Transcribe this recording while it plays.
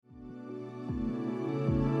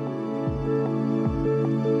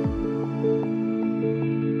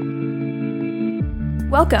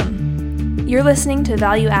Welcome. You're listening to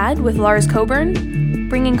Value Add with Lars Coburn,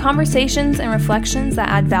 bringing conversations and reflections that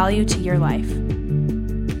add value to your life.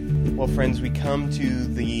 Well, friends, we come to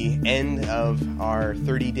the end of our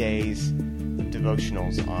 30 days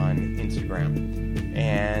devotionals on Instagram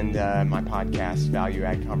and my podcast, Value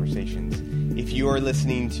Add Conversations. If you are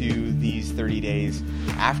listening to these 30 days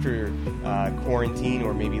after quarantine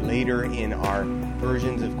or maybe later in our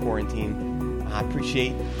versions of quarantine, I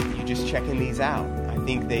appreciate you just checking these out. I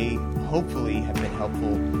think they hopefully have been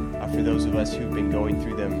helpful for those of us who've been going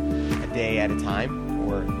through them a day at a time,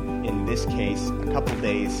 or in this case, a couple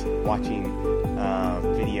days watching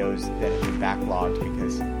videos that have been backlogged,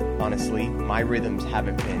 because honestly, my rhythms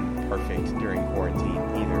haven't been perfect during quarantine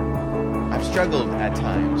either. I've struggled at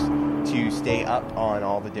times to stay up on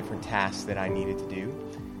all the different tasks that I needed to do.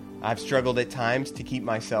 I've struggled at times to keep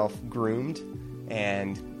myself groomed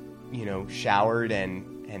and, showered and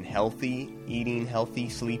healthy, eating healthy,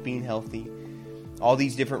 sleeping healthy, all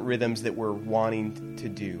these different rhythms that we're wanting to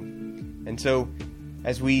do. And so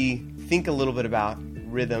as we think a little bit about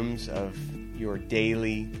rhythms of your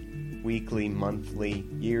daily, weekly, monthly,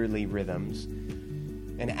 yearly rhythms,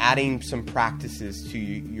 and adding some practices to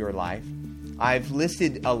your life, I've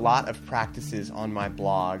listed a lot of practices on my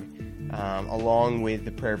blog, along with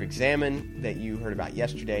the prayer of examine that you heard about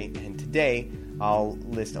yesterday. And today, I'll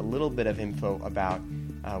list a little bit of info about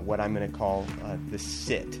what I'm going to call the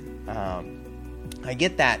sit. I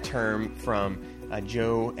get that term from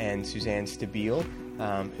Joe and Suzanne Stabile,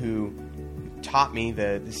 who taught me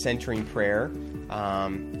the centering prayer,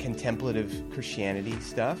 contemplative Christianity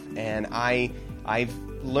stuff, and I've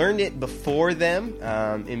learned it before them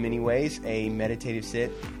in many ways, a meditative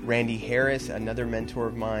sit. Randy Harris, another mentor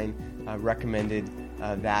of mine, recommended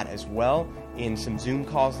that as well in some Zoom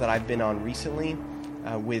calls that I've been on recently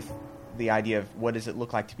with the idea of what does it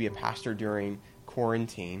look like to be a pastor during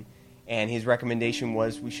quarantine. And his recommendation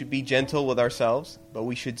was we should be gentle with ourselves, but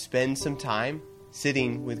we should spend some time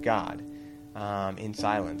sitting with God in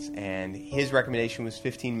silence. And his recommendation was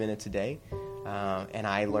 15 minutes a day, and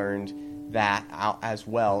I learned that out as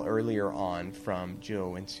well earlier on from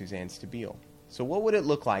Joe and Suzanne Stabile. So what would it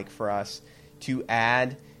look like for us to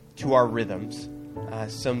add to our rhythms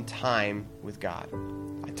some time with God?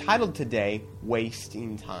 I titled today,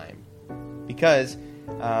 Wasting Time, because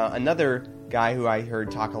another guy who I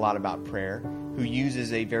heard talk a lot about prayer, who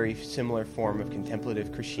uses a very similar form of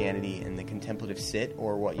contemplative Christianity in the contemplative sit,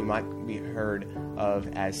 or what you might be heard of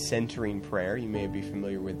as centering prayer. You may be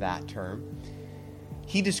familiar with that term.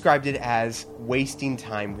 He described it as wasting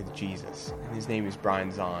time with Jesus. And his name is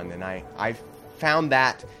Brian Zahnd, and I found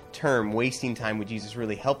that term, wasting time with Jesus,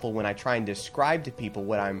 really helpful when I try and describe to people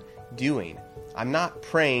what I'm doing. I'm not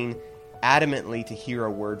praying adamantly to hear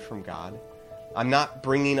a word from God. I'm not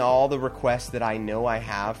bringing all the requests that I know I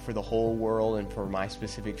have for the whole world and for my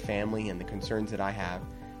specific family and the concerns that I have.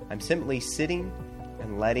 I'm simply sitting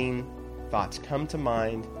and letting thoughts come to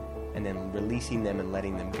mind and then releasing them and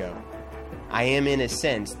letting them go. I am, in a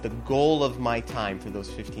sense, the goal of my time for those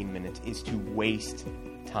 15 minutes is to waste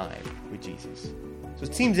time with Jesus. So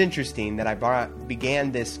it seems interesting that I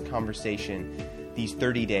began this conversation, these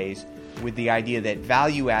 30 days, with the idea that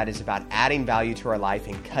value add is about adding value to our life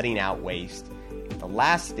and cutting out waste. The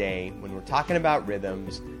last day, when we're talking about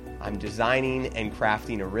rhythms, I'm designing and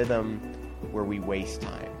crafting a rhythm where we waste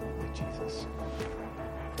time with Jesus.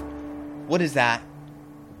 What does that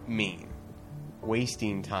mean?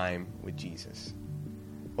 Wasting time with Jesus.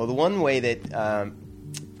 Well, the one way that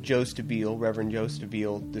Joe Stabile, Reverend Joe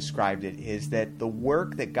Stabile, described it is that the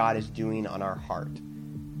work that God is doing on our heart,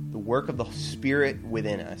 the work of the Spirit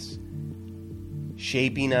within us,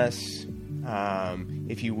 shaping us,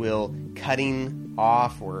 if you will, cutting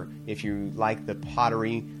off, or if you like the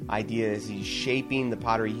pottery idea, is he's shaping the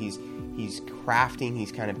pottery, he's crafting,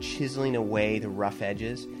 he's kind of chiseling away the rough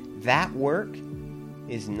edges. That work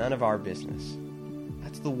is none of our business.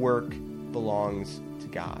 That's the work belongs to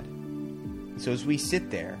God. So as we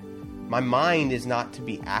sit there, my mind is not to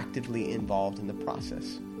be actively involved in the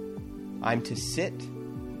process. I'm to sit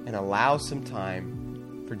and allow some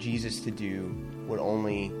time for Jesus to do what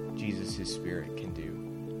only Jesus' Spirit can do.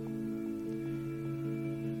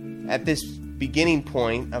 At this beginning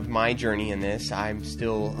point of my journey in this, I'm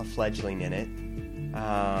still a fledgling in it.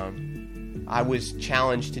 I was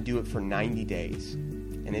challenged to do it for 90 days.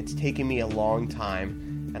 And it's taken me a long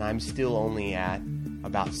time, and I'm still only at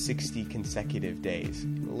about 60 consecutive days,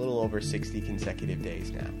 a little over 60 consecutive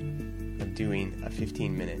days now, of doing a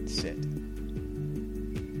 15-minute sit.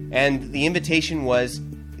 And the invitation was,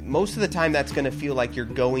 most of the time that's going to feel like you're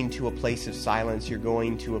going to a place of silence, you're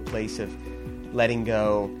going to a place of letting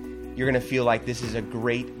go, you're going to feel like this is a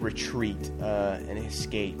great retreat, an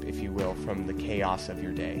escape, if you will, from the chaos of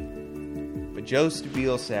your day. But Joe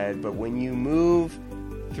Stabile said, but when you move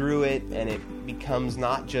through it and it becomes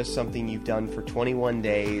not just something you've done for 21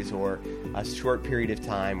 days or a short period of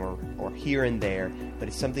time or here and there, but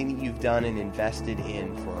it's something that you've done and invested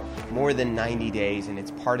in for more than 90 days, and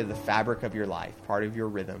it's part of the fabric of your life, part of your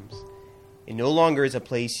rhythms. It no longer is a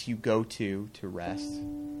place you go to rest.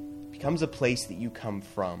 It becomes a place that you come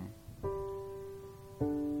from.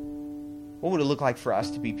 What would it look like for us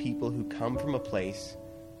to be people who come from a place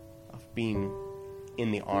of being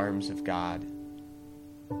in the arms of God?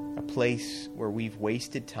 A place where we've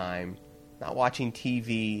wasted time not watching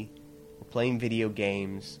TV or playing video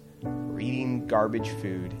games or eating garbage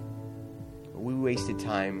food, but we wasted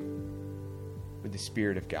time with the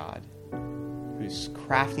Spirit of God, who's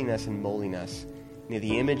crafting us and molding us into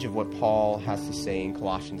the image of what Paul has to say in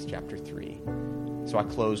Colossians chapter 3. So I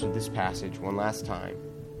close with this passage one last time.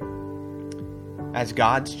 As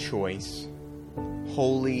God's choice,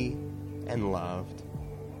 holy and loved,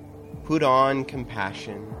 put on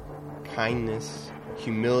compassion, kindness,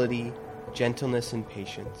 humility, gentleness, and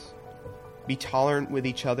patience. Be tolerant with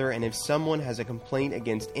each other, and if someone has a complaint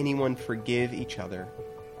against anyone, forgive each other.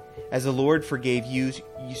 As the Lord forgave you,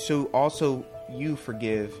 so also you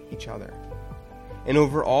forgive each other. And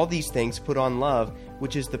over all these things put on love,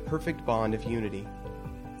 which is the perfect bond of unity.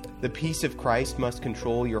 The peace of Christ must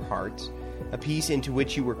control your hearts, a peace into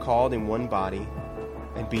which you were called in one body,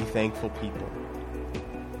 and be thankful people.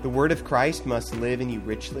 The word of Christ must live in you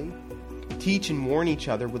richly. Teach and warn each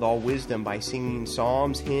other with all wisdom by singing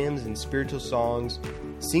psalms, hymns, and spiritual songs.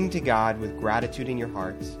 Sing to God with gratitude in your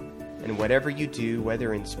hearts. And whatever you do,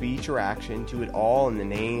 whether in speech or action, do it all in the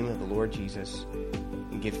name of the Lord Jesus,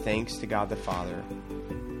 and give thanks to God the Father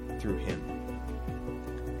through Him.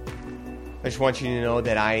 I just want you to know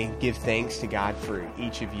that I give thanks to God for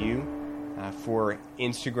each of you, for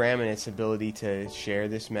Instagram and its ability to share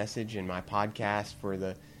this message in my podcast, for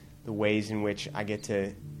the ways in which I get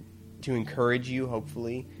to encourage you,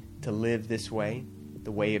 hopefully, to live this way,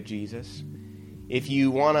 the way of Jesus. If you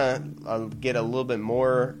want to get a little bit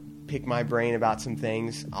more, pick my brain about some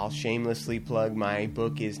things, I'll shamelessly plug my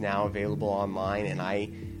book is now available online, and I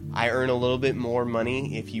earn a little bit more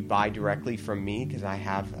money if you buy directly from me, because I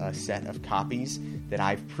have a set of copies that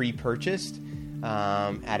I've pre-purchased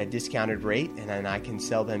at a discounted rate, and then I can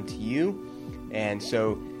sell them to you. And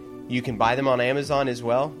so you can buy them on Amazon as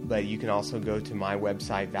well, but you can also go to my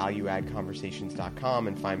website, valueaddconversations.com,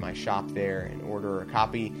 and find my shop there and order a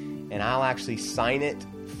copy, and I'll actually sign it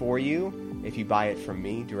for you if you buy it from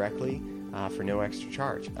me directly for no extra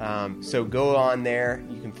charge. So go on there.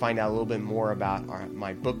 You can find out a little bit more about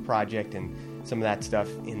my book project and some of that stuff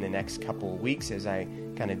in the next couple of weeks as I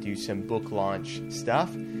kind of do some book launch stuff.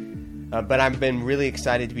 But I've been really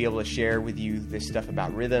excited to be able to share with you this stuff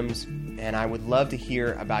about rhythms, and I would love to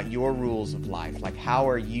hear about your rules of life. Like, how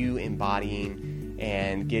are you embodying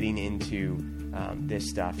and getting into this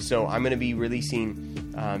stuff? So I'm going to be releasing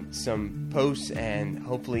some posts, and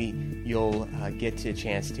hopefully you'll get a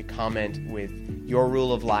chance to comment with your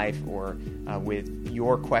rule of life, or with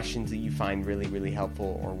your questions that you find really, really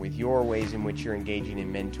helpful, or with your ways in which you're engaging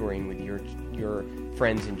in mentoring with your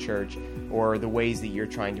friends in church, or the ways that you're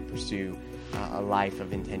trying to pursue a life of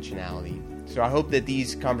intentionality. So I hope that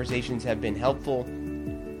these conversations have been helpful.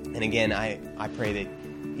 And again, I pray that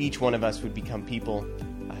each one of us would become people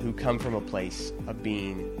who come from a place of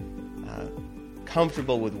being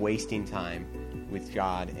comfortable with wasting time with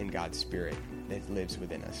God and God's Spirit that lives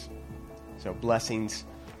within us. So blessings,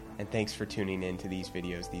 and thanks for tuning in to these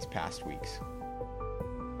videos these past weeks.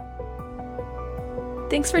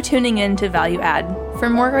 Thanks for tuning in to Value Add. For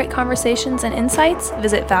more great conversations and insights,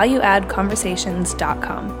 visit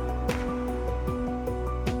valueaddconversations.com.